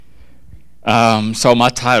So my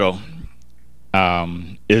title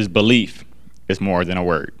is Belief is More Than a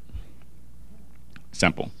Word.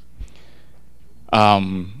 Simple.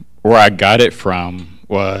 Where I got it from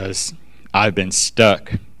was I've been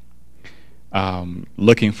stuck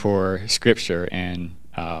looking for scripture and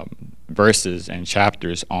verses and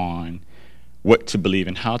chapters on what to believe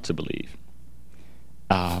and how to believe.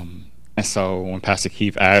 And so when Pastor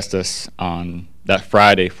Keith asked us on that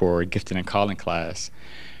Friday for gifting and calling class,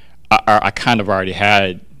 I kind of already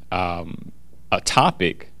had a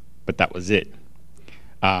topic, but that was it.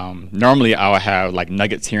 Normally I would have like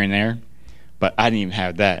nuggets here and there, but I didn't even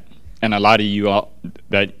have that. And a lot of you all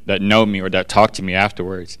that know me or that talk to me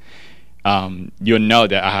afterwards, you'll know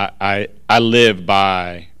that I live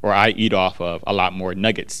by or I eat off of a lot more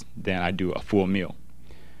nuggets than I do a full meal.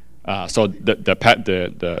 So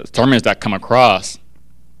the sermons that come across,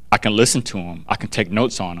 I can listen to them, I can take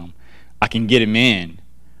notes on them, I can get them in.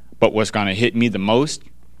 But what's going to hit me the most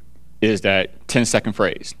is that 10-second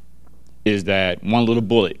phrase, is that one little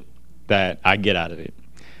bullet that I get out of it.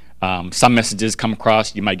 Some messages come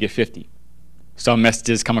across, you might get 50. Some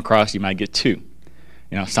messages come across, you might get 2.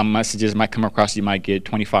 Some messages might come across, you might get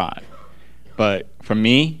 25. But for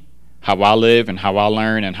me, how I live and how I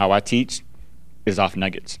learn and how I teach is off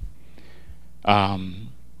nuggets. A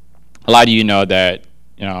lot of you know that,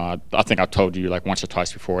 I think I've told you like once or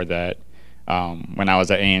twice before that when I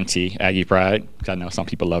was at A&T, Aggie Pride, because I know some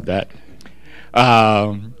people love that.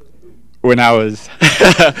 When I was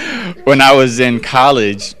when I was in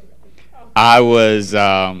college,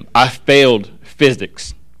 I failed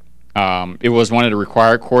physics. It was one of the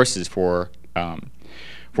required courses for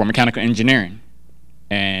mechanical engineering,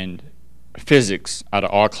 and physics out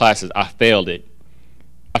of all classes, I failed it.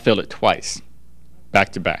 I failed it twice,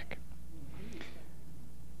 back to back.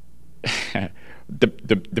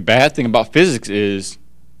 The bad thing about physics is,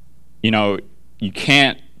 you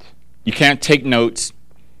can't take notes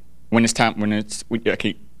when it's time.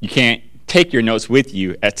 You can't take your notes with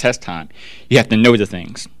you at test time. You have to know the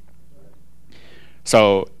things.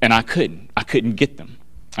 So, and I couldn't get them.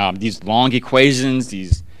 These long equations,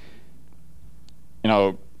 it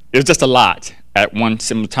was just a lot at one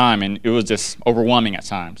similar time, and it was just overwhelming at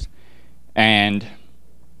times. And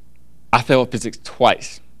I failed physics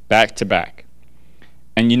twice, back to back.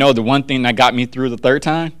 And the one thing that got me through the third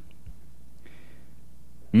time?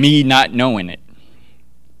 Me not knowing it.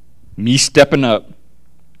 Me stepping up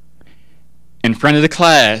in front of the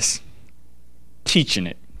class, teaching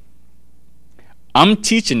it. I'm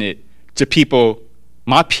teaching it to people,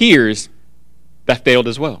 my peers, that failed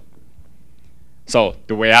as well. So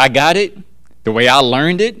the way I got it, the way I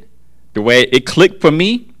learned it, the way it clicked for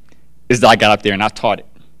me, is that I got up there and I taught it,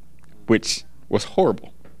 which was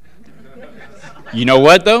horrible. You know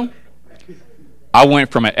what, though? I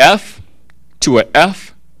went from an F to a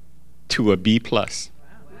F to a B+.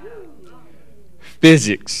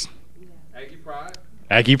 Physics. Aggie Pride.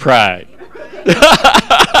 Aggie Pride.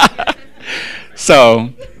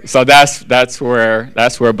 So that's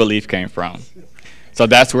where belief came from. So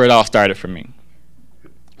that's where it all started for me.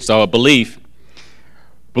 So belief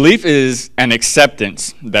is an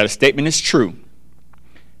acceptance that a statement is true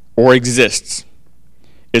or exists.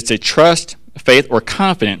 It's a trust, faith, or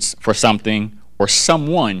confidence for something or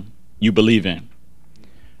someone you believe in.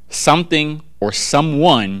 Something or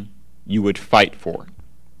someone you would fight for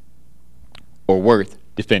or worth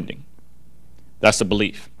defending. That's a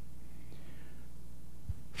belief.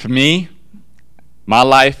 For me, my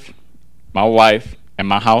life, my wife, and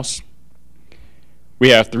my house, we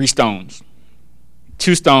have 3 stones.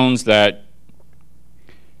 2 stones that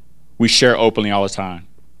we share openly all the time.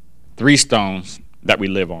 3 stones that we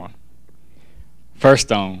live on. First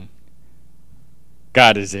stone,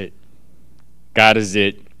 God is it. God is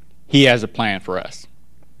it. He has a plan for us.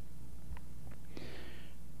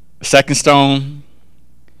 The second stone,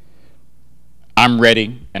 I'm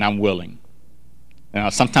ready and I'm willing. Now,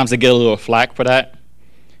 sometimes I get a little flack for that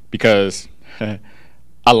because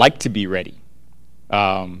I like to be ready.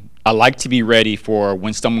 I like to be ready for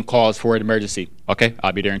when someone calls for an emergency. Okay,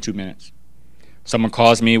 I'll be there in 2 minutes. Someone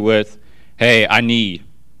calls me with, hey, I need.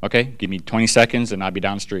 Okay, give me 20 seconds and I'll be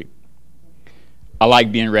down the street. I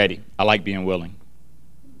like being ready. I like being willing.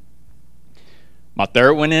 My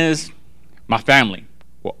third one is my family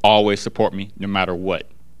will always support me no matter what.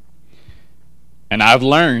 And I've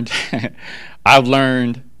learned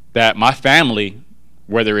that my family,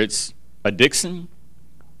 whether it's a Dixon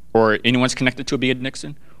or anyone's connected to a Big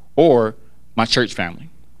Dixon or my church family,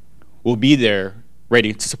 will be there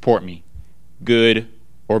ready to support me, good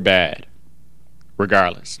or bad,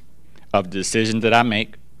 regardless of the decision that I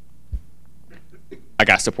make. I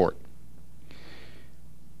got support.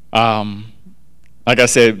 Um, like I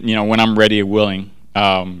said, when I'm ready and willing.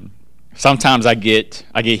 Sometimes I get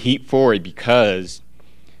heat for it because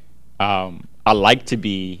I like to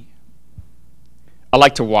be. I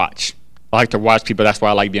like to watch. I like to watch people. That's why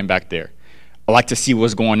I like being back there. I like to see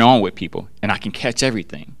what's going on with people, and I can catch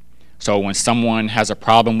everything. So when someone has a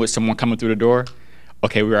problem with someone coming through the door,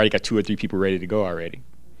 okay, we already got 2 or 3 people ready to go already.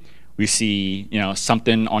 We see,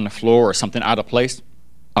 something on the floor or something out of place.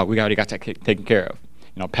 Oh, we already got that taken care of.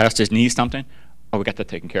 Pastors need something. Oh, we got that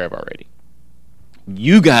taken care of already.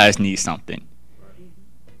 You guys need something.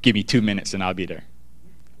 Give me 2 minutes and I'll be there.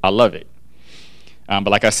 I love it. But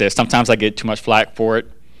like I said, sometimes I get too much flack for it,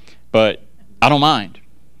 but I don't mind.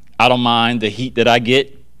 I don't mind the heat that I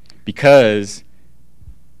get because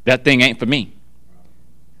that thing ain't for me.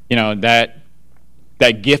 That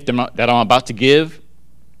gift that I'm about to give,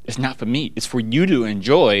 it's not for me. It's for you to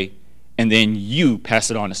enjoy, and then you pass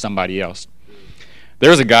it on to somebody else. There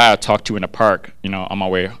was a guy I talked to in the park, on my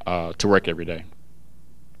way to work every day.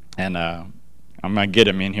 And I'm going to get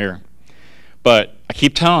him in here. But I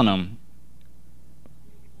keep telling him,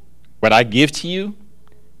 what I give to you,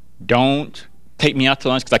 don't take me out to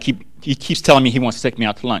lunch, because he keeps telling me he wants to take me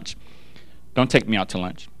out to lunch. Don't take me out to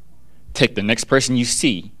lunch. Take the next person you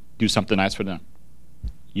see, do something nice for them.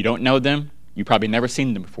 You don't know them, you probably never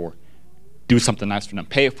seen them before. Do something nice for them.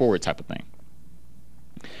 Pay it forward type of thing.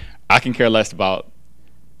 I can care less about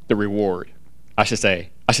the reward. I should say,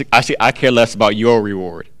 I care less about your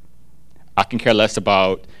reward. I can care less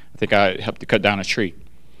about, I think I helped to cut down a tree.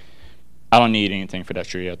 I don't need anything for that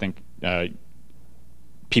tree. I think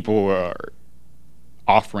people are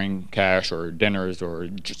offering cash or dinners or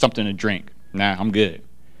something to drink. Nah, I'm good.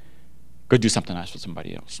 Go do something nice for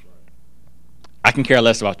somebody else. I can care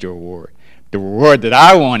less about your reward. The reward that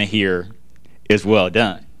I want to hear is well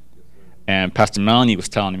done. And Pastor Melanie was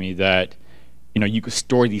telling me that, you could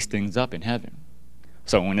store these things up in heaven.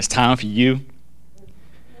 So when it's time for you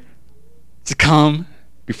to come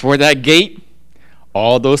before that gate,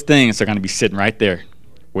 all those things are going to be sitting right there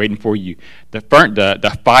waiting for you. The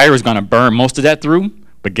fire is going to burn most of that through,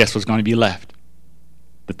 but guess what's going to be left?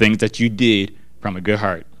 The things that you did from a good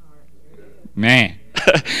heart. Man.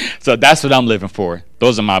 So that's what I'm living for.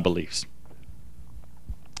 Those are my beliefs.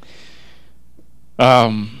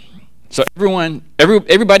 So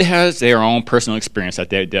everybody has their own personal experience that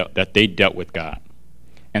they dealt with God,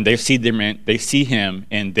 and they see Him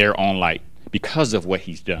in their own light because of what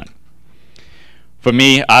He's done. For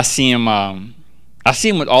me, I see him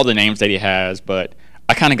with all the names that He has, but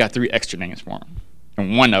I kind of got 3 extra names for Him,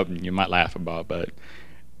 and one of them you might laugh about, but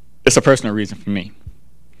it's a personal reason for me.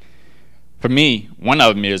 For me, one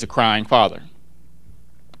of them is a crying father.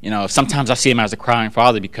 Sometimes I see Him as a crying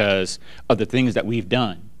father because of the things that we've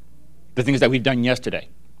done. The things that we've done yesterday.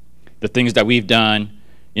 The things that we've done,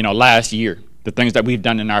 last year. The things that we've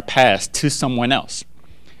done in our past to someone else.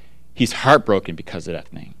 He's heartbroken because of that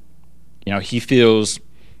thing. He feels,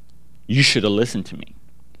 you should have listened to me.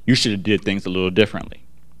 You should have did things a little differently.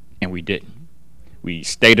 And we didn't. We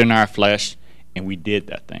stayed in our flesh, and we did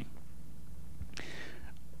that thing.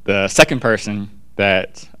 The second person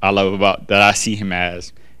that I love about, that I see Him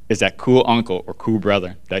as, is that cool uncle or cool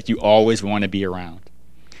brother that you always want to be around.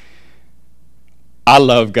 I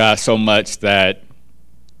love God so much that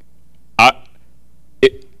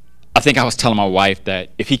I think I was telling my wife that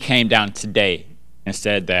if He came down today and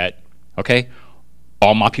said that, okay,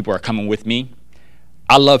 all my people are coming with me,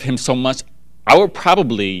 I love Him so much, I would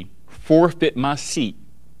probably forfeit my seat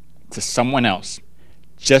to someone else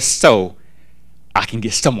just so I can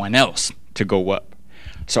get someone else to go up.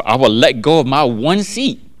 So I will let go of my one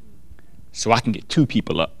seat so I can get 2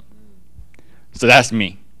 people up. So that's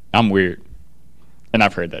me. I'm weird. And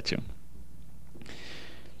I've heard that too.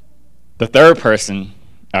 The third person,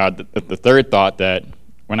 the third thought that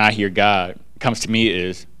when I hear God comes to me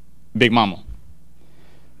is Big Mama.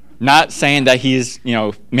 Not saying that He's,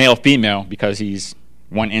 male, female, because He's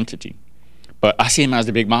one entity. But I see Him as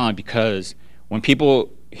the Big Mama because when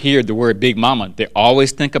people hear the word Big Mama, they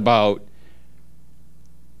always think about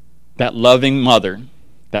that loving mother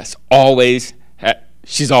that's always,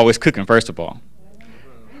 she's always cooking, first of all.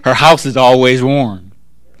 Her house is always warm.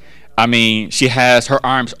 I mean, she has her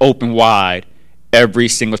arms open wide every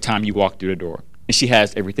single time you walk through the door. And she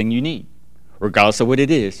has everything you need. Regardless of what it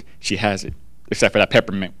is, she has it. Except for that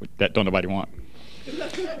peppermint that don't nobody want.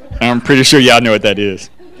 I'm pretty sure y'all know what that is.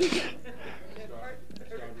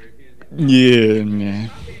 Yeah, man.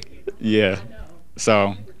 Yeah.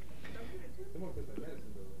 So.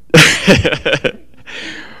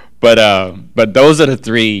 But those are the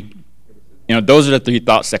 3, those are the 3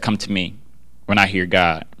 thoughts that come to me when I hear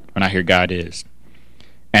God. When I hear God is.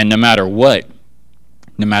 And no matter what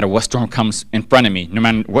storm comes in front of me, no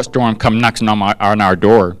matter what storm comes knocking on our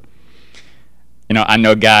door, I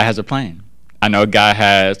know God has a plan. I know God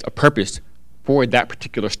has a purpose for that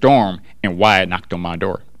particular storm and why it knocked on my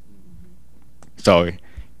door. So,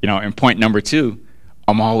 in point number 2,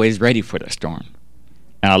 I'm always ready for that storm.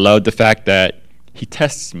 And I love the fact that he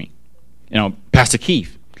tests me. Pastor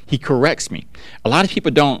Keith, he corrects me. A lot of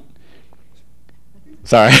people don't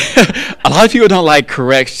like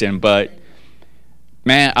correction, but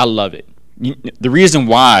man, I love it. The reason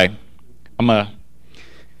why I'm going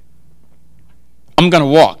to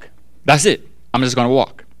walk. That's it. I'm just going to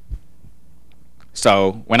walk.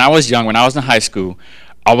 So when I was young, when I was in high school,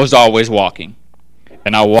 I was always walking.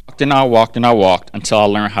 And I walked and I walked and I walked until I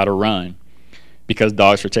learned how to run because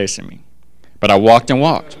dogs were chasing me. But I walked and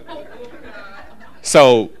walked.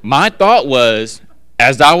 So my thought was,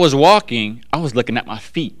 as I was walking, I was looking at my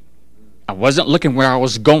feet. I wasn't looking where I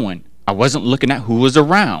was going. I wasn't looking at who was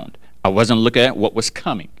around. I wasn't looking at what was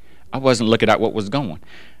coming. I wasn't looking at what was going.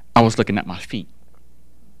 I was looking at my feet.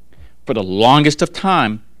 For the longest of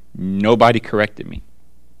time, nobody corrected me.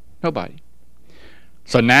 Nobody.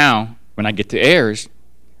 So now, when I get to Ayers,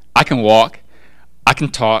 I can walk, I can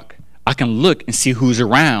talk, I can look and see who's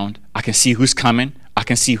around. I can see who's coming. I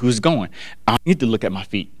can see who's going. I don't need to look at my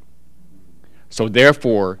feet. So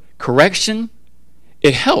therefore, correction,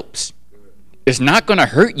 it helps. It's not going to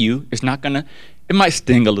hurt you. It might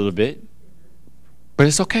sting a little bit, but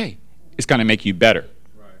it's okay. It's going to make you better.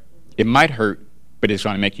 It might hurt, but it's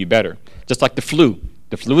going to make you better. Just like the flu.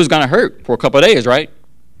 The flu is going to hurt for a couple of days, right?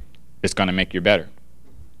 It's going to make you better.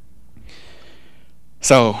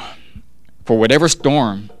 So, for whatever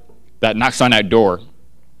storm that knocks on that door,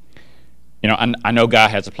 I know God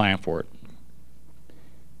has a plan for it.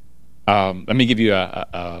 Let me give you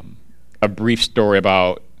a brief story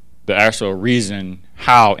about the actual reason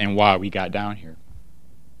how and why we got down here.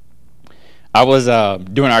 I was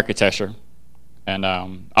doing architecture, and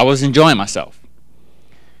I was enjoying myself.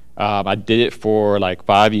 I did it for like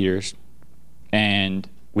 5 years, and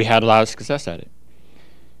we had a lot of success at it.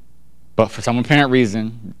 But for some apparent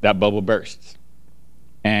reason, that bubble burst,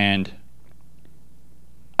 and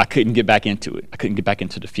I couldn't get back into it. I couldn't get back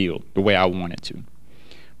into the field the way I wanted to.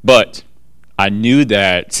 But I knew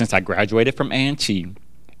that since I graduated from A&T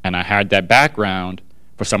and I had that background,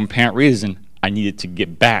 for some apparent reason, I needed to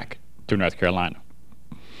get back to North Carolina.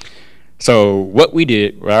 So what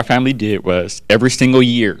our family did was every single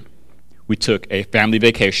year, we took a family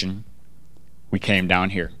vacation. We came down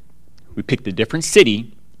here. We picked a different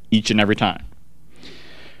city each and every time.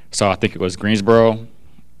 So I think it was Greensboro,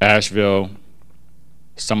 Asheville,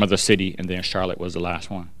 some other city, and then Charlotte was the last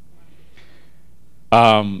one.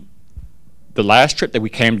 The last trip that we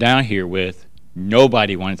came down here with,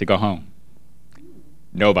 nobody wanted to go home.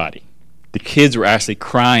 Nobody. The kids were actually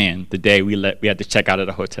crying the day we had to check out of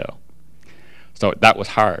the hotel. So that was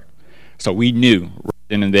hard. So we knew right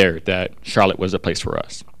then and there that Charlotte was a place for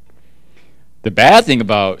us. The bad thing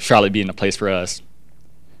about Charlotte being a place for us,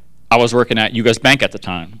 I was working at U.S. Bank at the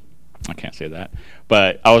time. I can't say that,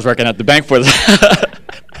 but I was working at the bank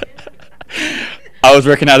I was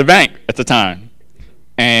working at a bank at the time,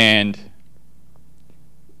 and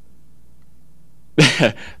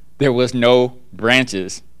there was no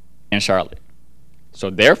branches in Charlotte. So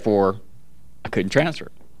therefore, I couldn't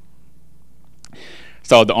transfer.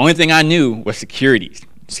 So the only thing I knew was securities.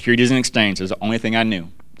 Securities and exchange is the only thing I knew.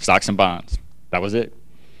 Stocks and bonds. That was it.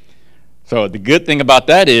 So the good thing about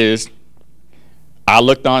that is I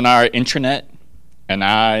looked on our intranet and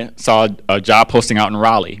I saw a job posting out in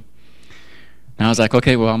Raleigh. And I was like,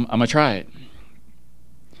 okay, well, I'm going to try it.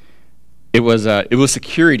 It was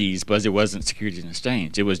securities, but it wasn't securities and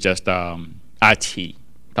exchange. It was just IT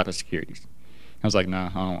type of securities. I was like, no,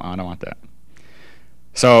 I don't want that.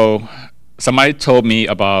 So somebody told me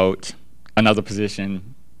about another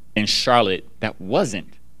position in Charlotte that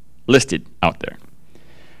wasn't listed out there.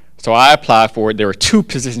 So I applied for it. There were 2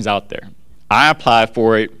 positions out there. I applied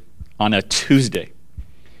for it on a Tuesday.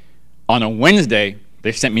 On a Wednesday,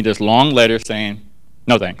 they sent me this long letter saying,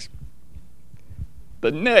 no thanks.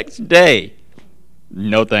 The next day,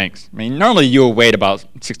 no thanks. I mean, normally you'll wait about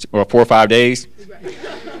 4 or 5 days.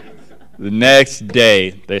 The next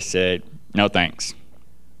day, they said, no thanks.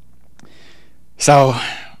 So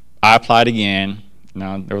I applied again.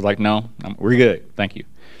 No, they were like, no, we're good, thank you.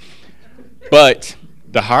 But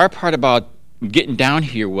the hard part about getting down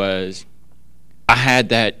here was I had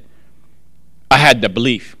the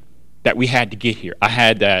belief that we had to get here. I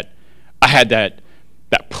had that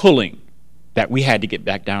pulling that we had to get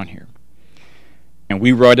back down here. And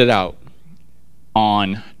we wrote it out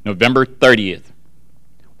on November 30th.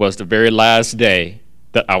 was the very last day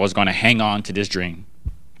that I was going to hang on to this dream.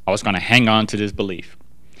 I was going to hang on to this belief.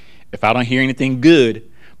 If I don't hear anything good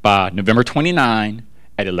by November 29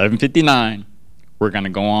 at 11:59, we're going to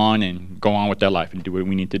go on with our life and do what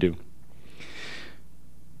we need to do.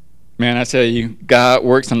 Man, I tell you, God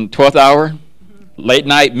works on the 12th hour, late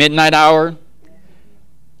night, midnight hour,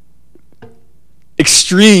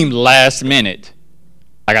 extreme last minute.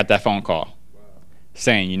 I got that phone call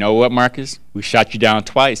saying, you know what, Marcus, we shot you down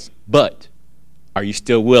twice, but are you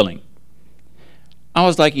still willing? I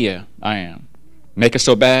was like, yeah, I am. Make it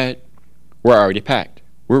so bad, we're already packed.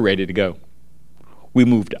 We're ready to go. We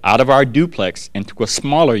moved out of our duplex into a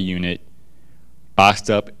smaller unit, boxed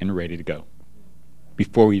up and ready to go,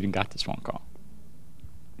 before we even got this phone call.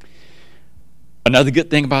 Another good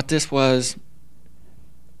thing about this was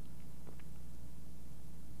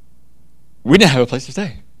we didn't have a place to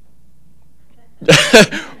stay.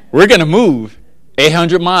 We're going to move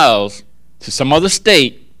 800 miles to some other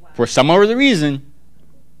state for some other reason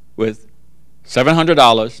with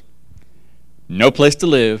 $700, no place to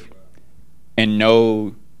live, and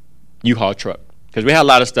no U-Haul truck. Because we had a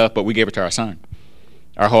lot of stuff, but we gave it to our son,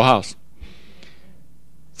 our whole house.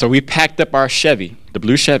 So we packed up our Chevy, the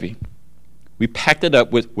blue Chevy. We packed it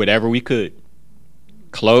up with whatever we could.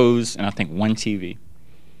 Clothes and I think one TV.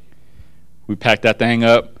 We packed that thing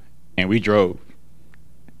up and we drove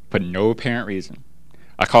for no apparent reason.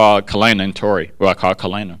 I called Kalena and Tori. Well, I called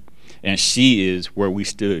Kalena. And she is where we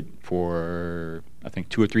stood for, I think,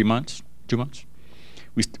 2 or 3 months. 2 months.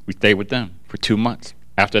 We stayed with them for 2 months.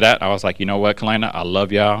 After that, I was like, you know what, Kalena, I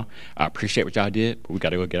love y'all. I appreciate what y'all did, but we got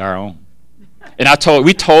to go get our own. And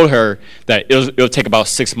we told her that it'll take about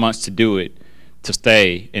 6 months to do it, to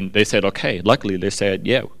stay. And they said, okay. Luckily, they said,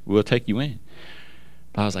 yeah, we'll take you in.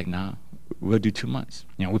 But I was like, nah, we'll do 2 months.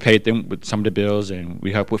 You know, we paid them with some of the bills, and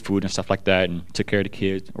we helped with food and stuff like that, and took care of the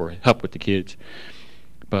kids, or helped with the kids.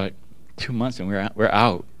 But 2 months, and we're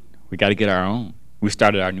out. We got to get our own. We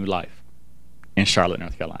started our new life in Charlotte,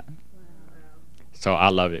 North Carolina. So I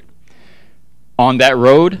love it. On that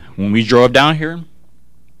road, when we drove down here,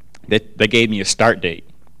 they gave me a start date.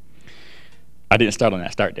 I didn't start on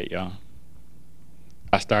that start date, y'all.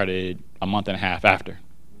 I started a month and a half after.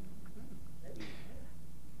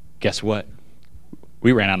 Guess what?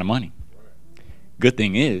 We ran out of money. Good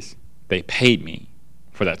thing is, they paid me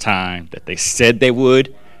for that time that they said they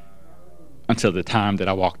would until the time that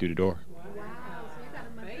I walked through the door.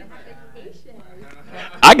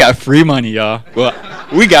 I got free money, y'all. Well,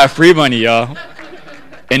 we got free money, y'all.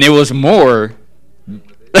 And it was more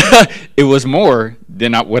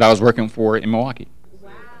than what I was working for in Milwaukee.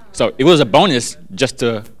 So it was a bonus just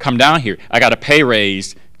to come down here. I got a pay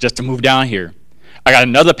raise just to move down here. I got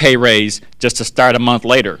another pay raise just to start a month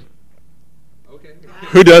later. Okay.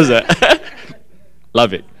 Who does that?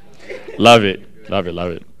 Love it. Love it. Love it.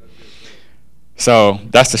 Love it. So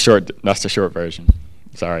that's the short version.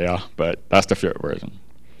 Sorry, y'all, but that's the short version.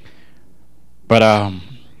 But I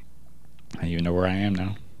don't even know where I am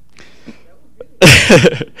now.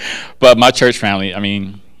 But my church family, I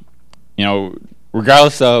mean, you know,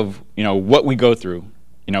 regardless of, you know, what we go through,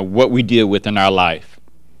 you know, what we deal with in our life,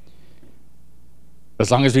 as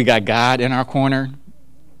long as we got God in our corner,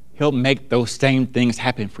 He'll make those same things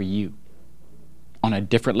happen for you on a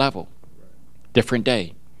different level, different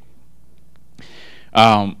day.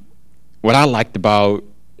 What I liked about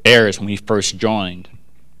Ayers when we first joined,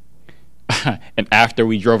 and after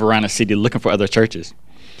we drove around the city looking for other churches,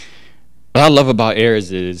 what I love about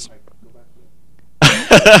Ayers is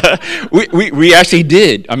we actually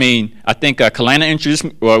did. I mean, I think Kalana introduced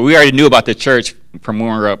me. Well, we already knew about the church from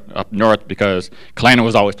when we were up north because Kalana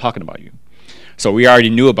was always talking about you. So we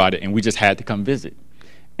already knew about it, and we just had to come visit.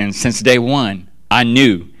 And since day one, I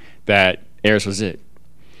knew that Ayers was it.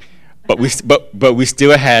 But we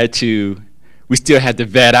still had to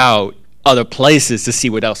vet out other places to see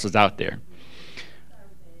what else was out there.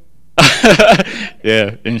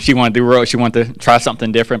 Yeah, and she wanted to try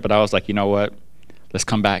something different, but I was like, you know what? Let's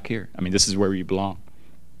come back here. I mean, this is where we belong.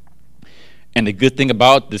 And the good thing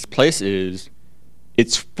about this place is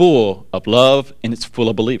it's full of love and it's full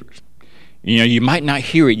of believers. You know, you might not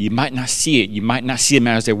hear it, you might not see it, you might not see them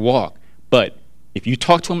as they walk, but if you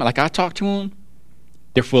talk to them like I talk to them,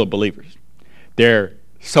 they're full of believers. They're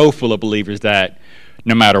so full of believers that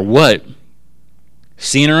no matter what,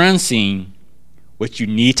 seen or unseen, what you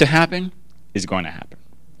need to happen is going to happen.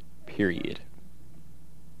 Period.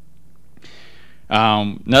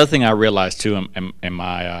 Another thing I realized too in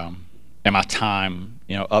my time,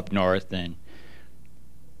 you know, up north and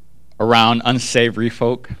around unsavory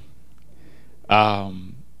folk,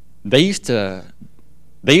 they used to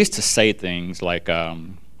say things like,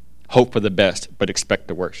 hope for the best, but expect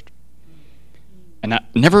the worst. And I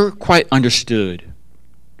never quite understood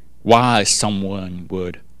why someone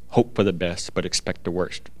would hope for the best, but expect the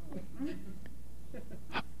worst.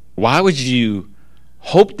 Why would you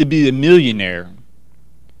hope to be a millionaire,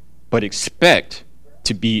 but expect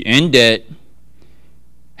to be in debt,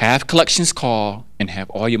 have collections call, and have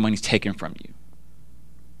all your money taken from you?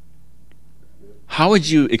 How would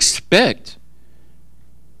you expect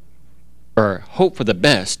or hope for the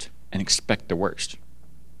best and expect the worst?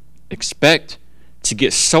 Expect to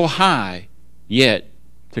get so high, yet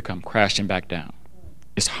to come crashing back down.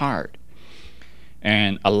 It's hard.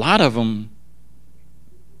 And a lot of them,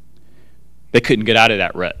 they couldn't get out of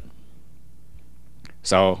that rut.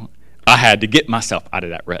 So I had to get myself out of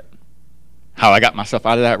that rut. How I got myself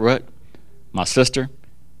out of that rut? My sister,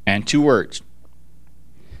 and 2 words: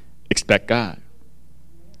 expect God.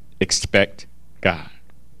 Expect God.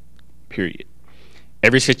 Period.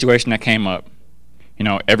 Every situation that came up,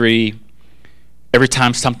 every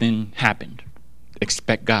time something happened,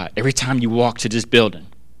 expect God. Every time you walk to this building,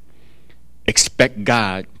 expect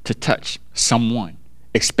God to touch someone.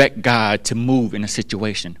 Expect God to move in a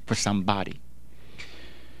situation for somebody.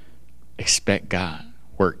 Expect God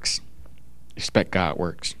works. Expect God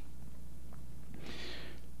works.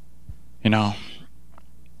 Going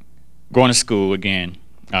to school again.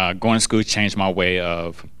 Going to school changed my way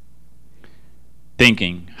of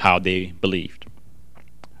thinking how they believed.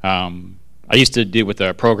 I used to deal with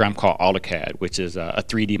a program called AutoCAD, which is a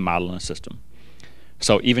 3D modeling system.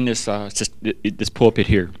 So even this pulpit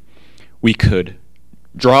here, we could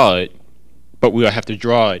draw it, but we would have to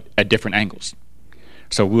draw it at different angles.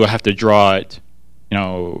 So we would have to draw it,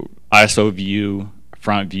 ISO view,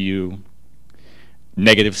 front view,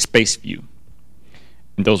 negative space view.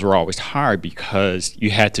 And those were always hard because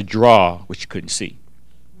you had to draw what you couldn't see,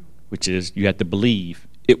 which is you had to believe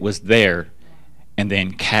it was there and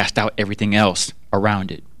then cast out everything else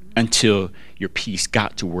around it until your piece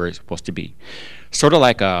got to where it's supposed to be. Sort of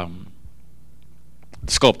like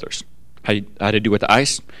sculptors. How they do with the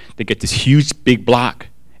ice? They get this huge big block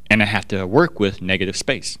and they have to work with negative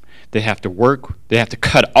space. They have to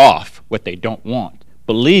cut off what they don't want,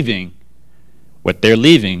 believing what they're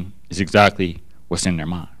leaving is exactly what's in their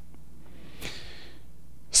mind.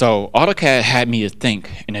 So AutoCAD had me to think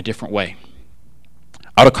in a different way.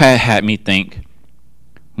 AutoCAD had me think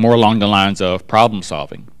more along the lines of problem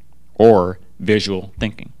solving or visual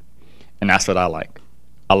thinking. And that's what I like.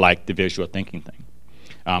 I like the visual thinking thing.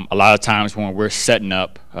 A lot of times when we're setting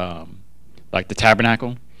up like the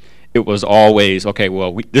tabernacle, it was always, okay,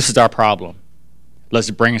 well, this is our problem. Let's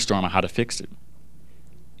brainstorm on how to fix it.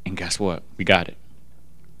 And guess what? We got it.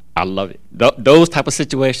 I love it. Those type of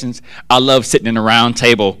situations, I love sitting in a round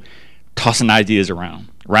table, tossing ideas around.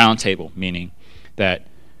 Round table, meaning that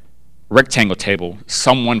rectangle table,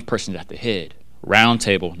 one person's at the head. Round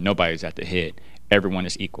table, nobody's at the head. Everyone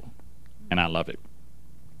is equal. And I love it.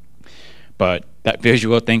 But that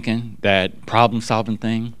visual thinking, that problem solving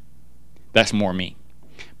thing, that's more me.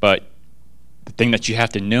 But the thing that you have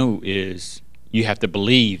to know is you have to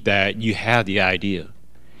believe that you have the idea.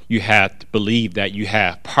 You have to believe that you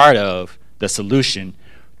have part of the solution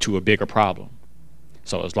to a bigger problem.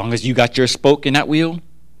 So as long as you got your spoke in that wheel,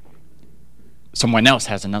 someone else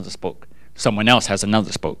has another spoke. Someone else has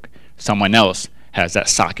another spoke. Someone else has that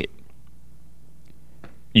socket.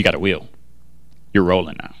 You got a wheel. You're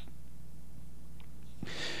rolling now.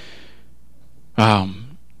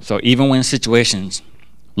 So even when situations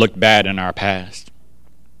looked bad in our past,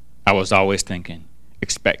 I was always thinking,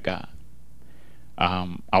 expect God.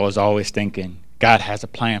 I was always thinking, God has a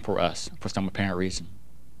plan for us for some apparent reason.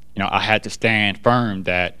 I had to stand firm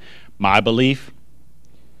that my belief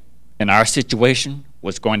in our situation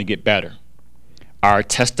was going to get better. Our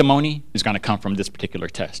testimony is going to come from this particular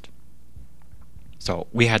test. So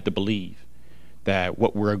we had to believe that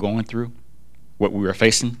what we were going through, what we were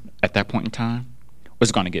facing at that point in time,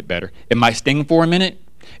 was going to get better. It might sting for a minute.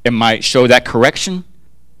 It might show that correction.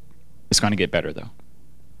 It's going to get better, though.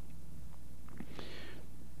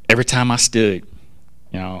 Every time I stood,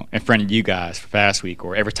 in front of you guys for Fast Week,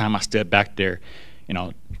 or every time I stood back there,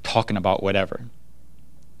 talking about whatever,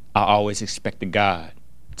 I always expected God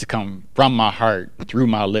to come from my heart, through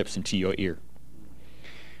my lips, into your ear.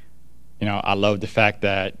 I love the fact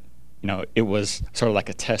that, it was sort of like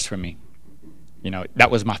a test for me. That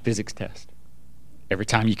was my physics test. Every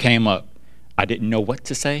time you came up, I didn't know what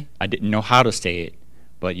to say. I didn't know how to say it.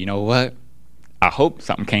 But you know what? I hope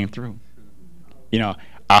something came through.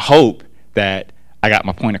 I hope that I got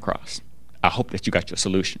my point across. I hope that you got your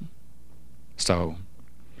solution. So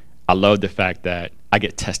I love the fact that I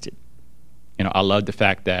get tested I love the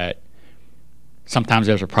fact that sometimes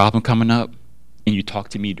there's a problem coming up and you talk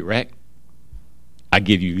to me direct. I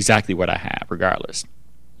give you exactly what I have, regardless.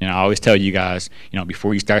 I always tell you guys,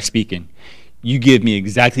 before you start speaking, you give me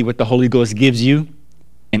exactly what the Holy Ghost gives you,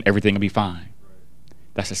 and everything will be fine.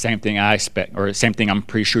 That's the same thing I expect, or the same thing I'm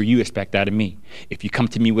pretty sure you expect out of me. If you come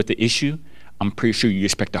to me with the issue, I'm pretty sure you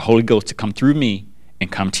expect the Holy Ghost to come through me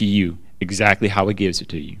and come to you exactly how it gives it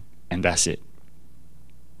to you. And that's it.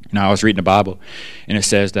 Now, I was reading the Bible, and it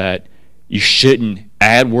says that you shouldn't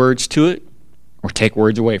add words to it or take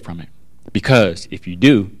words away from it. Because if you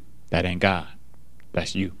do, that ain't God.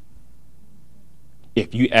 That's you.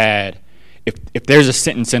 If you add, if there's a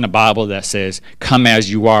sentence in the Bible that says, come as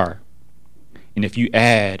you are, and if you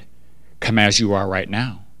add, come as you are right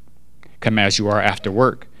now, come as you are after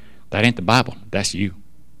work, that ain't the Bible. That's you.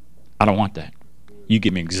 I don't want that. You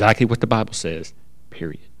give me exactly what the Bible says,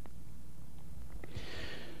 period.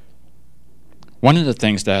 One of the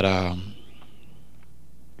things that I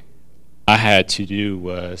had to do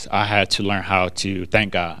was I had to learn how to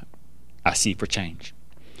thank God. I see for change.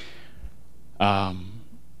 I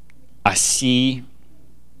see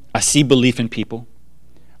belief in people.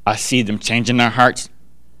 I see them changing their hearts,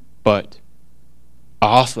 but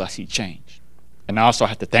I see change. And I also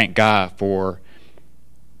have to thank God for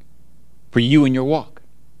you in your walk.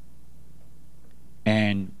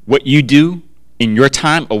 And what you do in your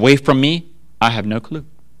time away from me, I have no clue.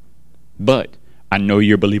 But I know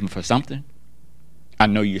you're believing for something. I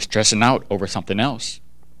know you're stressing out over something else.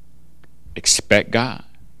 Expect God.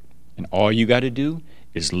 And all you got to do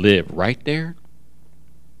is live right there.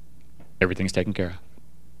 Everything's taken care of.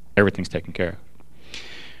 Everything's taken care of.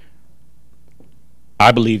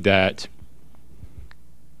 I believe that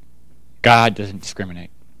God doesn't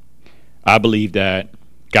discriminate. I believe that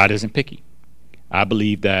God isn't picky. I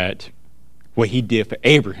believe that what he did for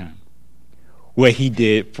Abraham, what he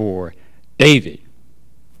did for David,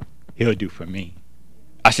 he'll do for me.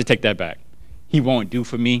 I should take that back. He won't do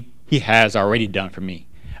for me. He has already done for me.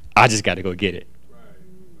 I just got to go get it.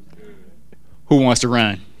 Who wants to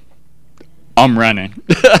run? I'm running.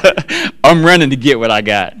 I'm running to get what I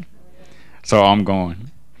got. So I'm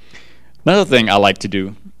going. Another thing I like to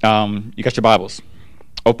do, you got your Bibles.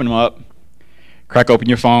 Open them up. Crack open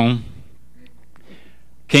your phone.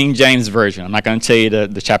 King James Version. I'm not going to tell you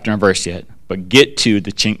the chapter and verse yet, but get to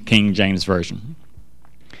the King James Version.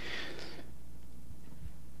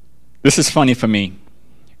 This is funny for me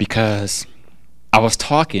because I was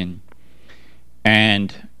talking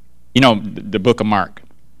and, the book of Mark.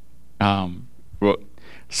 Well,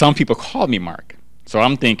 some people call me Mark. So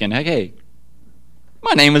I'm thinking, hey,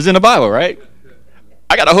 my name is in the Bible, right?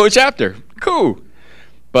 I got a whole chapter. Cool.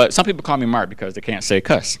 But some people call me Mark because they can't say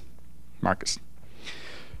cuss. Marcus.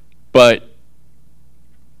 But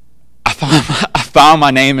I found my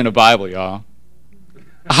name in the Bible, y'all.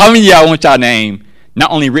 How many of y'all want y'all name not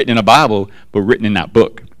only written in the Bible, but written in that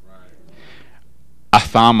book? I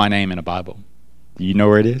found my name in the Bible. Do you know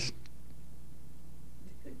where it is?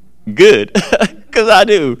 Good, because I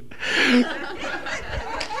do.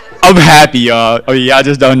 I'm happy, y'all. Oh, y'all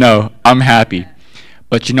just don't know. I'm happy.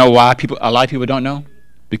 But you know why a lot of people don't know?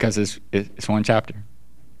 Because it's one chapter.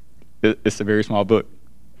 It's a very small book.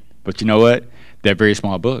 But you know what? That very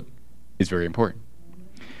small book is very important.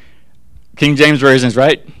 King James Version is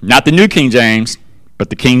right. Not the New King James,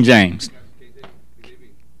 but the King James.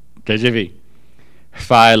 KJV.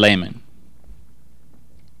 Philemon.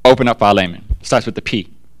 Open up Philemon. Starts with the P.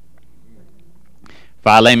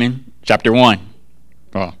 Philemon, chapter 1.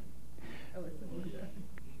 Oh.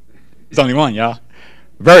 It's only one, y'all.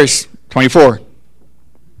 Verse 24.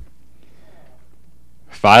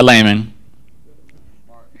 Philemon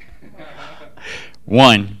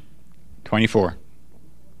 1:24.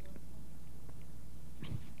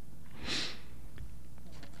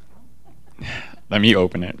 Let me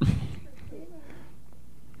open it.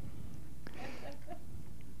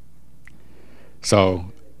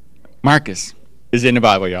 So, Marcus is in the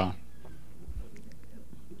Bible, y'all.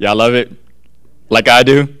 Y'all love it? Like I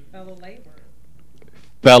do? Fellow laborer.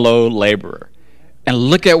 Fellow laborer. And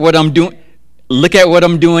look at what I'm doing. Look at what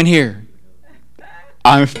I'm doing here.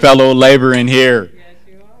 I'm fellow laboring here. Yes,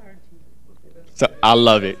 you are. So I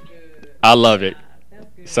love it. I love it.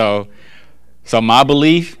 So my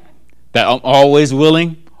belief that I'm always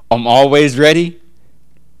willing, I'm always ready,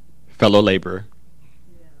 fellow laborer.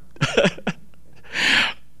 Yeah.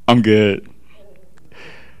 I'm good.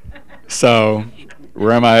 So,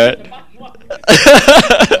 where am I at?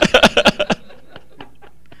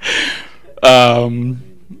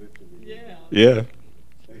 Yeah.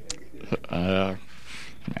 Man,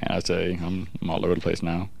 I say I'm all over the place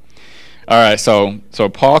now. All right, so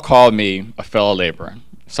Paul called me a fellow laborer,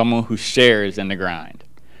 someone who shares in the grind,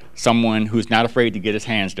 someone who's not afraid to get his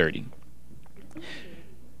hands dirty,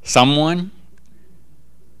 someone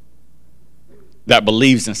that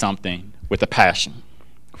believes in something with a passion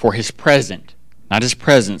for his present, not his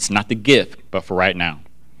presence, not the gift, but for right now.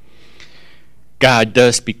 God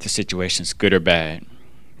does speak to situations, good or bad,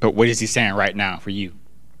 but what is he saying right now for you?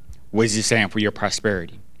 What is he saying for your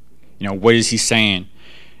prosperity? What is he saying,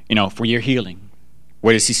 for your healing?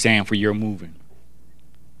 What is he saying for your moving?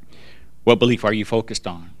 What belief are you focused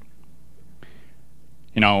on?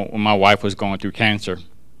 When my wife was going through cancer,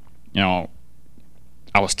 I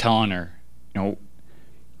was telling her,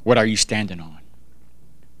 what are you standing on?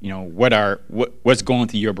 What's going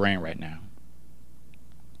through your brain right now?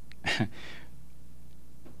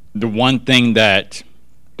 The one thing that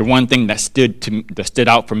stood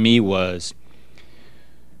out for me was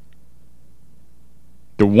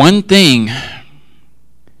the one thing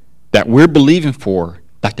that we're believing for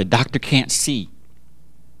that the doctor can't see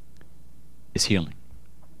is healing.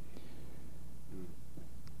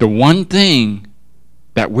 The one thing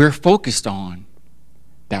that we're focused on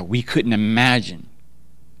that we couldn't imagine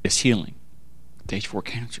is healing, stage 4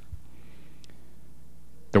 cancer.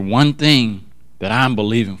 The one thing that I'm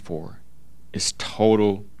believing for is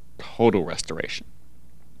total restoration.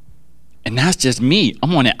 And that's just me.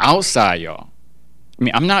 I'm on the outside, y'all.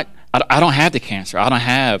 I don't have the cancer. I don't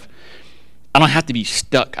have to be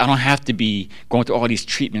stuck. I don't have to be going through all these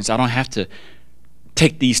treatments. I don't have to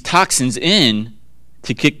take these toxins in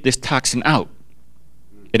to kick this toxin out.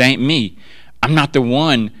 It ain't me. I'm not the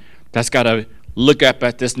one that's got to look up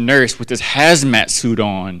at this nurse with this hazmat suit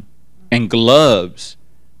on and gloves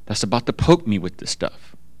that's about to poke me with this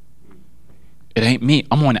stuff. It ain't me.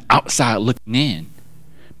 I'm on the outside looking in.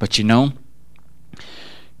 But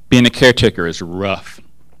being a caretaker is rough.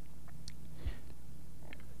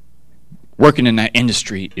 Working in that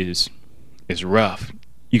industry is rough.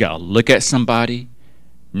 You got to look at somebody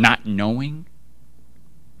not knowing.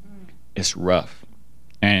 It's rough.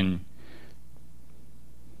 And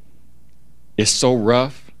it's so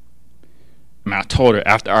rough. I told her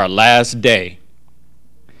after our last day,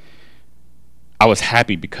 I was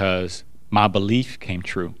happy because my belief came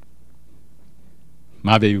true.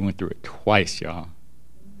 My baby went through it twice, y'all.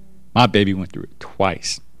 My baby went through it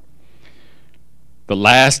twice. The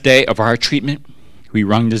last day of our treatment, we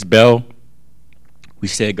rung this bell. We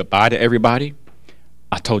said goodbye to everybody.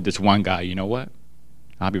 I told this one guy, you know what?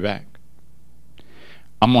 I'll be back.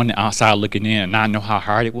 I'm on the outside looking in, and I know how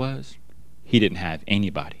hard it was. He didn't have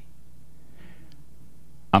anybody.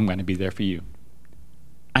 I'm going to be there for you.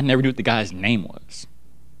 I never knew what the guy's name was.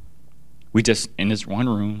 We just in this one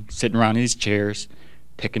room, sitting around in these chairs,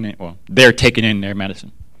 they're taking in their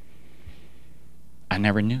medicine. I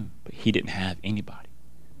never knew, but he didn't have anybody.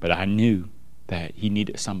 But I knew that he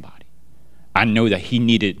needed somebody. I know that he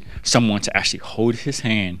needed someone to actually hold his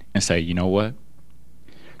hand and say, you know what?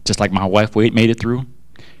 Just like my wife made it through,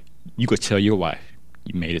 you could tell your wife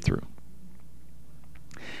you made it through.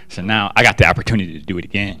 So now I got the opportunity to do it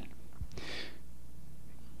again.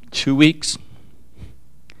 2 weeks,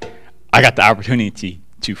 I got the opportunity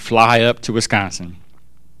to fly up to Wisconsin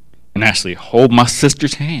and actually hold my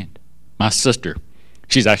sister's hand. My sister.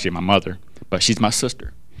 She's actually my mother, but she's my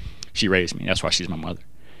sister. She raised me. That's why she's my mother.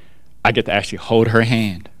 I get to actually hold her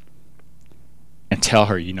hand and tell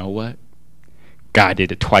her, you know what? God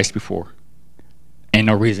did it twice before. Ain't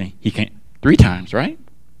no reason he can't. 3 times, right?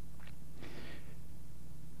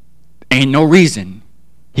 Ain't no reason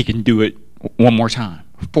he can do it one more time.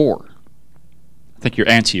 4. I think you're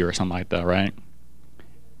auntie or something like that, right?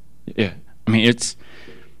 Yeah. It's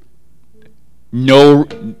there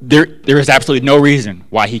is absolutely no reason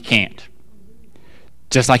why he can't.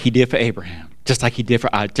 Just like he did for Abraham, just like he did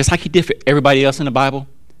for everybody else in the Bible,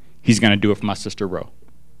 he's going to do it for my sister Ro.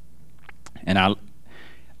 And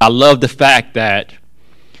I love the fact that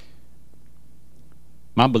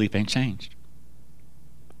my belief ain't changed.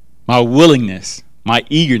 My willingness, my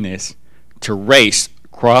eagerness to race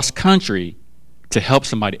cross country to help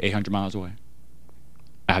somebody 800 miles away.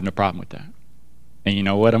 I have no problem with that. And you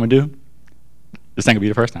know what I'm going to do? This ain't going to be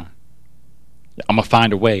the first time. I'm going to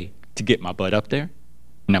find a way to get my butt up there,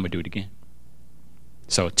 and I'm going to do it again.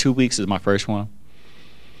 So 2 weeks is my first one.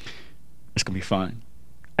 It's going to be fun.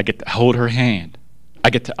 I get to hold her hand. I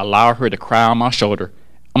get to allow her to cry on my shoulder.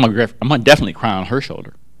 I'm going to definitely cry on her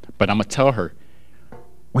shoulder, but I'm going to tell her,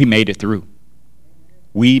 we made it through.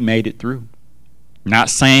 We made it through. Not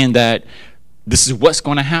saying that this is what's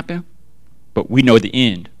going to happen, but we know the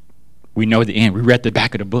end. We know the end. We read the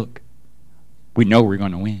back of the book. We know we're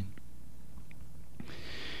going to win.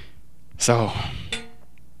 So,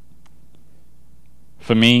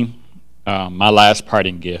 for me, my last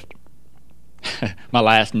parting gift, my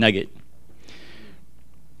last nugget,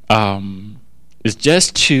 is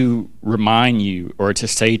just to remind you or to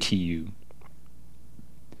say to you,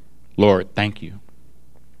 Lord, thank you.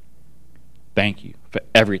 Thank you for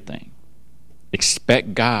everything.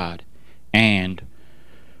 Expect God. And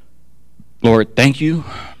Lord, thank you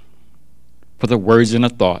for the words and the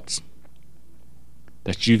thoughts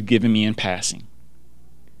that you've given me in passing.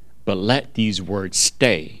 But let these words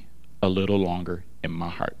stay a little longer in my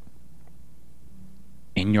heart.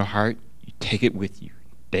 In your heart, you take it with you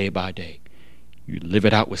day by day. You live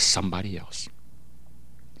it out with somebody else.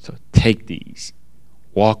 So take these,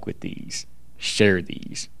 walk with these, share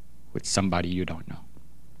these with somebody you don't know.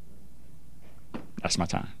 That's my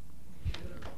time.